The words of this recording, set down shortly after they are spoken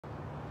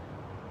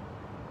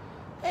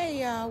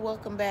Hey y'all,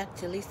 welcome back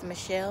to Lisa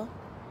Michelle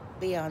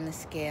Beyond the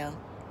Scale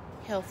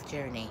Health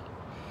Journey.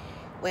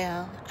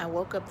 Well, I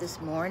woke up this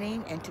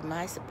morning and to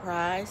my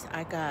surprise,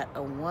 I got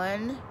a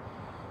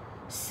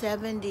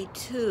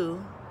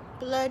 172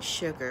 blood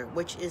sugar,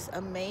 which is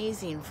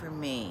amazing for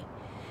me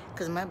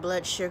because my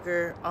blood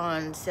sugar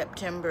on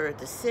September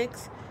the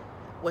 6th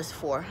was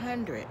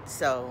 400.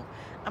 So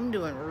I'm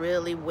doing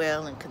really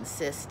well and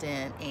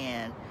consistent,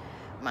 and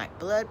my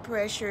blood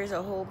pressure is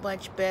a whole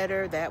bunch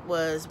better. That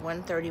was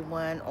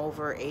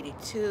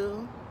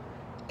 131/82.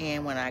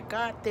 And when I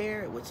got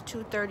there, it was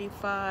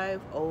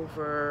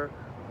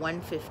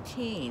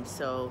 235/115.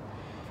 So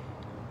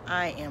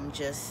I am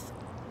just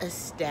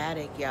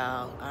ecstatic,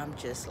 y'all. I'm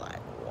just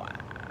like, wow.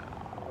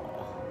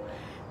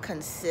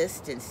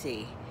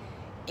 Consistency.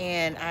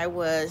 And I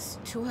was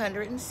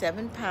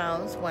 207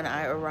 pounds when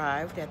I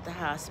arrived at the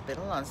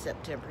hospital on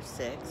September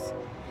 6th.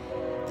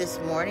 This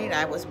morning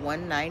I was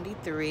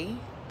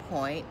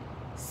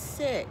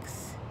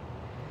 193.6.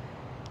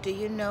 Do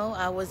you know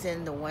I was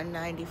in the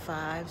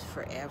 195s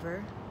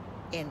forever?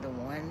 In the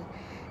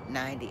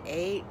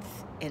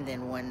 198s, and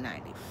then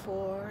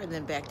 194, and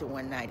then back to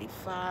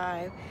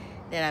 195.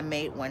 Then I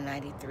made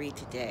 193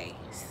 today,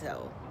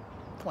 so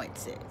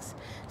 0.6.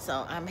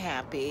 So I'm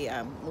happy.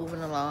 I'm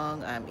moving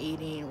along. I'm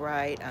eating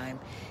right. I'm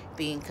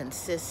being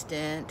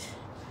consistent.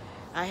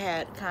 I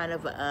had kind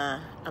of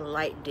a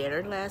light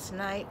dinner last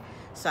night,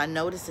 so I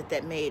noticed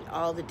that made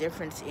all the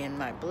difference in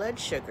my blood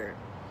sugar.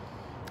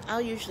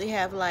 I'll usually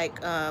have like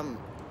some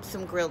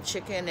grilled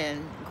chicken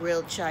and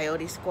grilled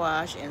chayote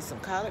squash and some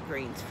collard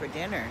greens for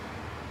dinner.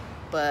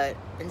 But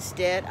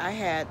instead I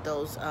had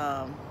those,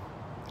 those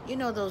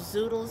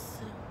zoodles,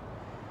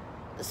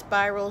 the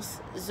spiral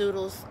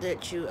zoodles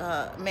that you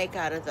make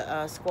out of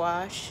the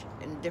squash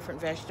and different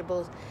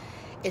vegetables.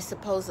 It's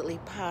supposedly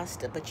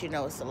pasta, but you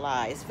know it's a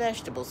lie. It's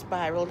vegetables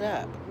spiraled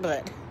up.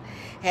 But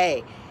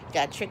hey,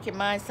 gotta trick your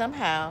mind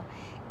somehow.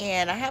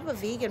 And I have a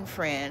vegan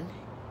friend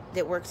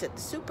that works at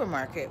the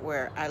supermarket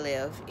where I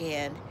live,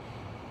 and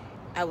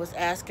I was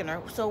asking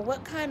her, so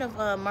what kind of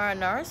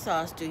marinara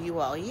sauce do you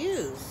all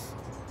use,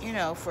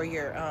 for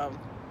your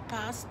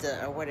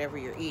pasta or whatever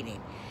you're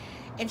eating?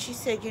 And she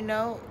said,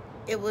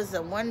 it was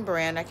a one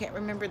brand, I can't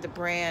remember the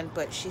brand,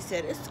 but she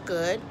said it's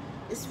good,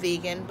 it's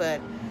vegan,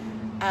 but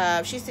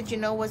she said, you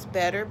know what's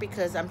better,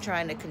 because I'm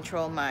trying to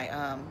control my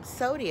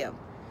sodium.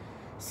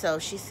 So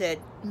she said,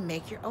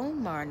 make your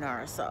own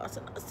marinara sauce.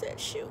 And I said,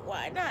 shoot,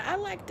 why not? I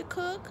like to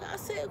cook. I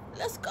said,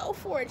 let's go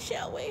for it,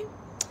 shall we?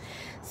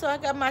 So I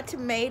got my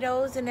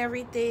tomatoes and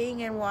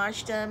everything and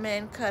washed them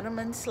and cut them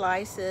in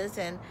slices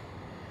and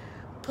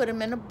put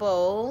them in a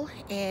bowl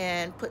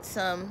and put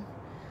some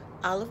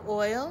olive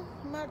oil,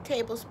 about a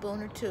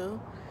tablespoon or two,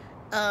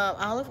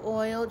 olive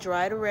oil,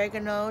 dried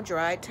oregano,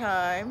 dried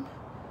thyme,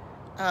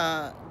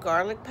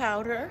 garlic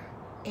powder,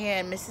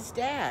 and Mrs.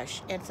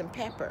 Dash, and some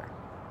pepper.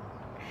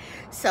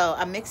 So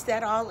I mixed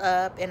that all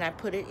up and I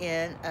put it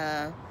in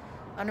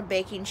on a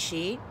baking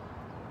sheet,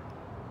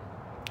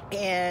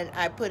 and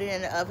I put it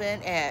in the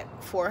oven at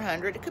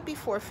 400. It could be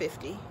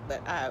 450,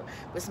 but I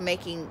was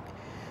making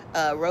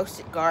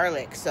roasted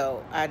garlic,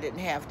 so I didn't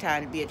have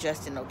time to be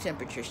adjusting no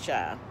temperatures,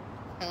 child.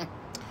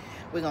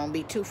 We're gonna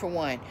be 2 for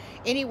 1.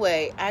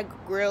 Anyway, I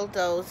broiled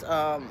those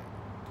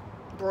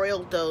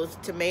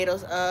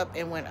tomatoes up,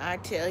 and when I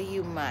tell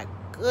you, my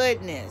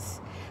goodness,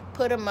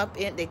 put them up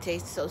in, they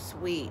taste so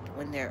sweet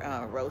when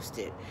they're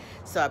roasted.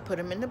 So I put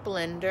them in the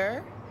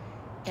blender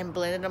and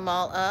blended them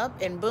all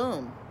up, and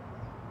boom,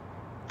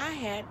 I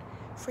had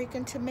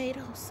freaking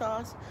tomato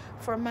sauce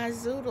for my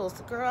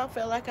zoodles. Girl, I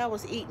felt like I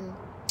was eating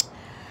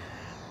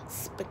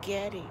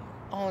spaghetti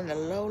on the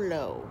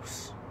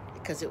low-lows,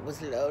 because it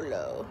was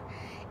low.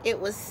 It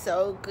was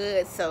so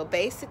good. So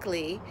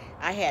basically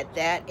I had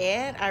that,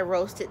 and I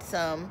roasted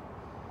some,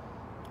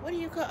 what do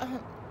you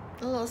call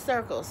the little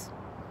circles?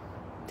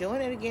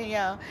 Doing it again,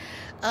 y'all.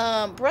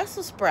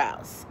 Brussels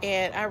sprouts,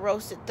 and I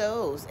roasted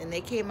those, and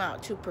they came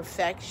out to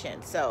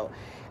perfection. So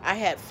I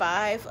had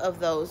 5 of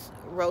those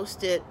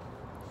roasted.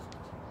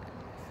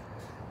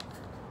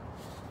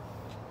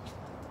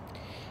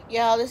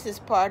 Y'all, this is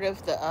part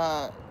of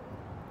the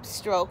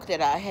stroke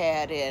that I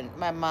had in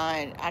my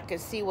mind. I can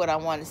see what I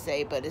want to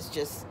say, but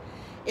it's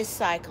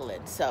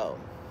cycling. So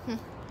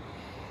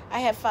I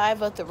had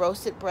 5 of the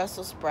roasted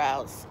Brussels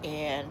sprouts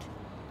and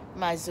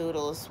my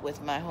zoodles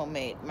with my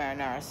homemade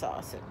marinara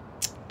sauce. And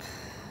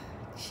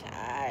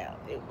child,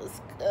 it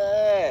was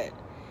good.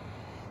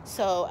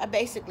 So I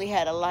basically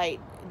had a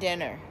light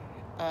dinner.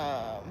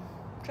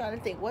 Trying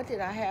to think, what did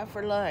I have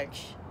for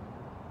lunch?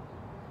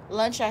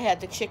 Lunch, I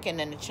had the chicken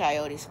and the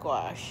chayote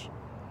squash.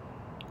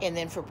 And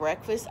then for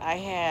breakfast, I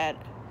had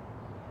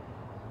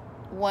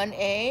 1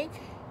 egg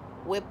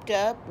whipped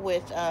up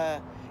with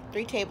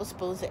 3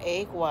 tablespoons of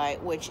egg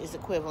white, which is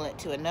equivalent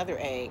to another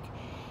egg.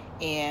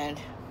 And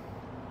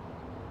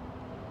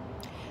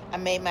I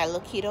made my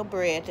little keto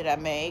bread that I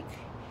make,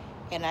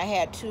 and I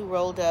had 2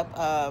 rolled up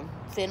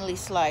thinly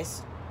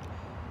sliced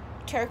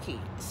turkey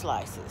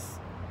slices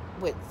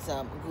with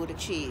some Gouda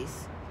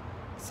cheese.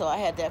 So I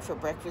had that for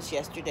breakfast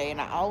yesterday, and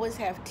I always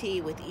have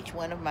tea with each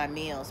one of my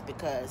meals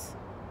because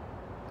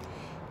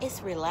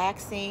it's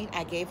relaxing.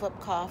 I gave up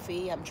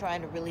coffee. I'm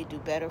trying to really do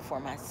better for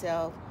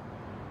myself.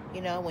 You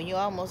know, when you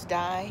almost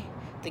die,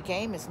 the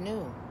game is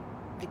new.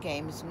 The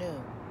game is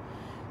new.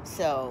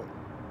 So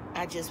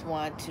I just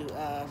want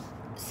to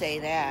say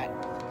that.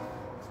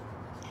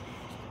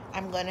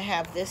 I'm going to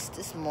have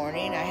this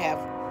morning. I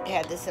have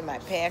had this in my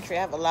pantry.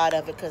 I have a lot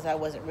of it because I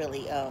wasn't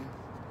really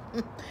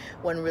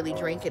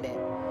drinking it.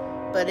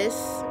 But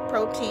it's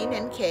protein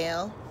and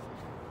kale.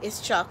 It's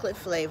chocolate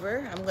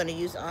flavor. I'm going to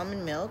use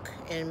almond milk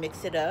and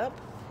mix it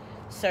up.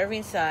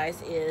 Serving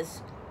size is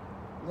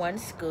 1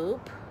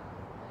 scoop.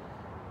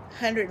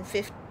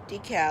 150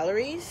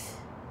 calories.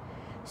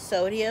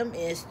 Sodium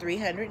is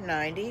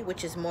 390,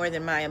 which is more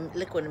than my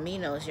liquid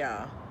aminos,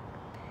 y'all.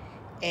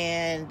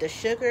 And the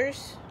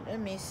sugars, let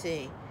me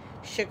see.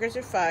 Sugars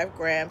are 5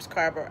 grams,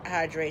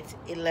 carbohydrates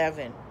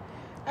 11.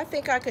 I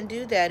think I can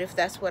do that if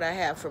that's what I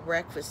have for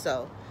breakfast.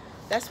 So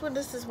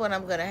this is what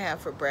I'm going to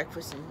have for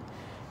breakfast, and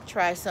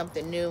try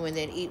something new, and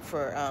then eat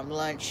for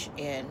lunch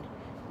and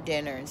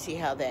dinner and see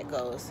how that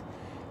goes.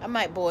 I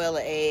might boil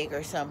an egg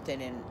or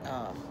something and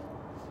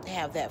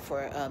have that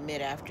for a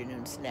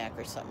mid-afternoon snack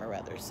or something or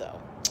other.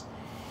 So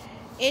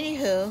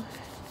anywho,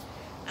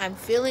 I'm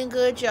feeling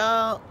good,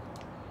 y'all.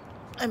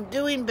 I'm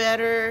doing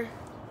better,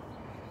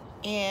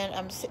 and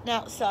I'm sitting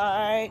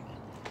outside.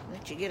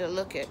 Let you get a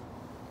look at.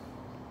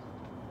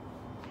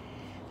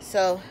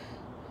 So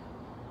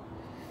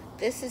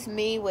this is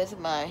me with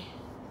my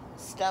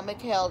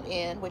stomach held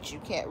in, which you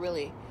can't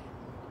really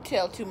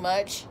tell too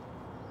much.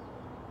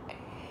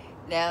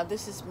 Now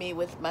this is me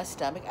with my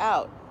stomach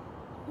out.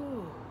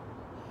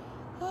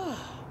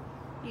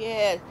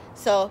 Yeah,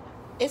 so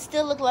it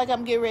still looks like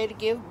I'm getting ready to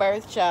give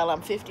birth, child.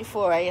 I'm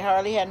 54. I ain't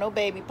hardly had no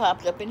baby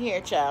popped up in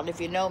here, child.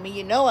 If you know me,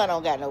 you know I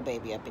don't got no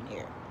baby up in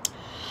here.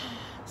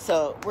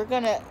 So we're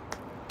going to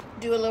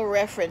do a little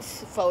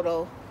reference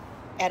photo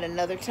at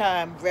another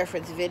time,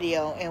 reference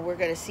video, and we're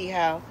going to see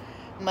how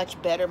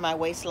much better my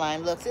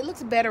waistline looks. It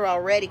looks better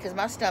already because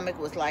my stomach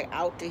was like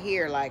out to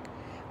here, like,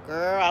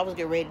 girl, I was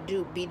getting ready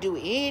to be due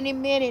any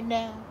minute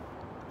now.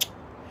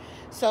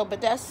 So, but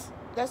that's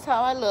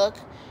how I look.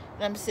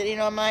 And I'm sitting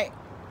on my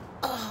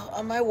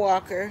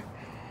walker.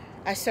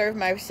 I served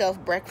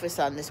myself breakfast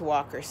on this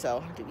walker,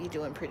 so you're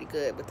doing pretty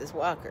good with this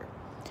walker.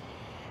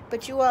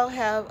 But you all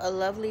have a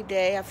lovely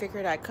day. I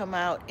figured I'd come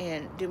out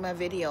and do my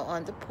video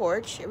on the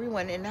porch.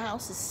 Everyone in the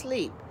house is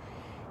asleep,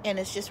 and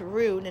it's just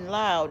rude and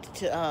loud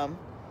to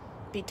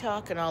be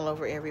talking all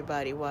over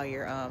everybody while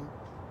you're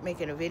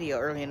making a video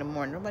early in the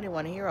morning. Nobody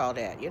want to hear all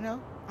that, you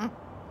know?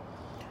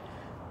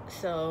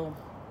 So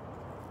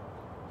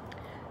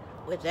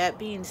with that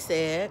being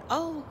said,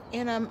 oh,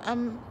 and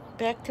I'm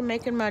back to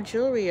making my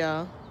jewelry,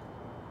 y'all.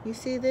 You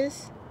see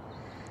this?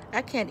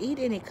 I can't eat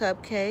any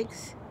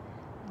cupcakes,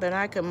 but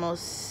I can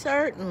most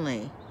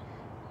certainly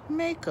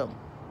make them.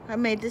 I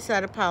made this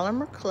out of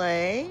polymer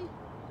clay,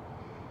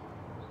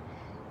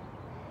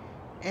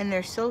 and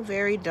they're so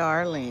very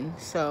darling.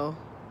 So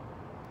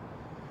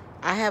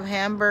I have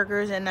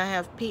hamburgers and I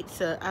have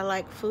pizza. I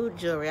like food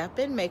jewelry. I've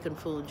been making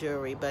food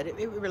jewelry, but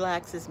it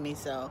relaxes me.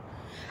 So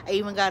I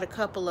even got a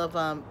couple of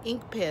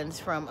ink pens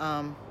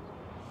from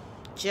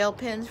gel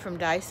pens from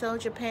Daiso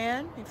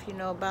Japan. If you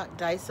know about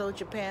Daiso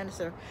Japan,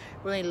 it's a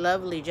really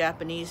lovely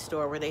Japanese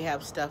store where they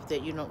have stuff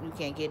that you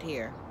can't get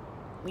here.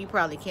 Well, you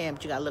probably can,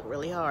 but you gotta look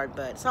really hard.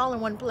 But it's all in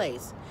one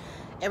place.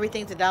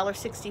 Everything's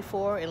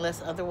 $1.64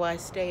 unless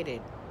otherwise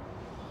stated.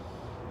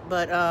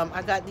 But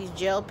I got these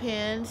gel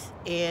pens,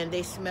 and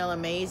they smell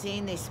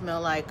amazing. They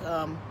smell like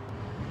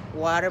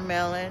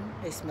watermelon.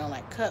 They smell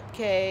like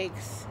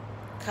cupcakes,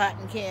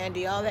 cotton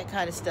candy, all that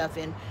kind of stuff.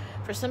 And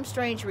for some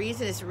strange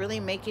reason, it's really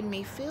making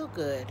me feel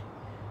good.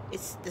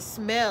 The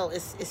smell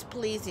is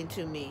pleasing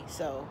to me.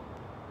 So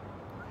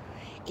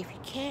if you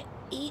can't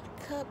eat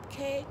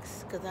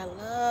cupcakes, because I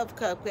love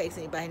cupcakes.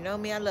 Anybody know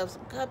me? I love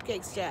some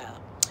cupcakes, child.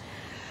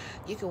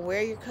 You can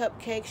wear your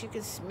cupcakes. You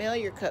can smell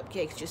your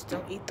cupcakes. Just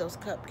don't eat those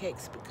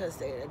cupcakes because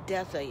they're the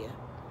death of you.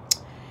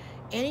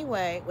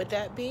 Anyway, with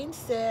that being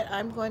said,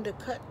 I'm going to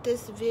cut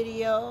this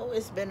video.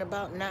 It's been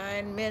about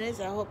 9 minutes.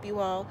 I hope you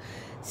all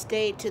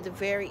stayed to the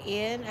very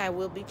end. I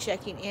will be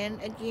checking in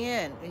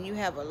again. And you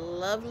have a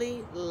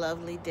lovely,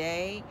 lovely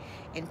day.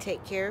 And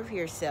take care of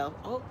yourself.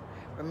 Oh,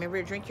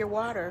 remember to drink your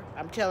water.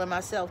 I'm telling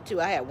myself,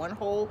 too. I had one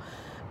whole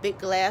big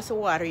glass of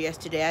water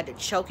yesterday. I had to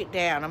choke it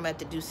down. I'm going to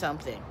have to do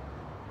something.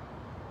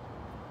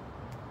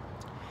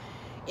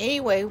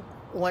 Anyway,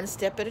 one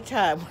step at a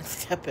time, one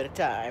step at a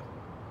time.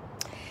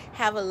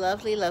 Have a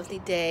lovely, lovely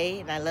day,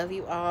 and I love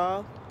you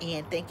all,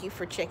 and thank you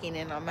for checking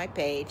in on my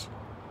page.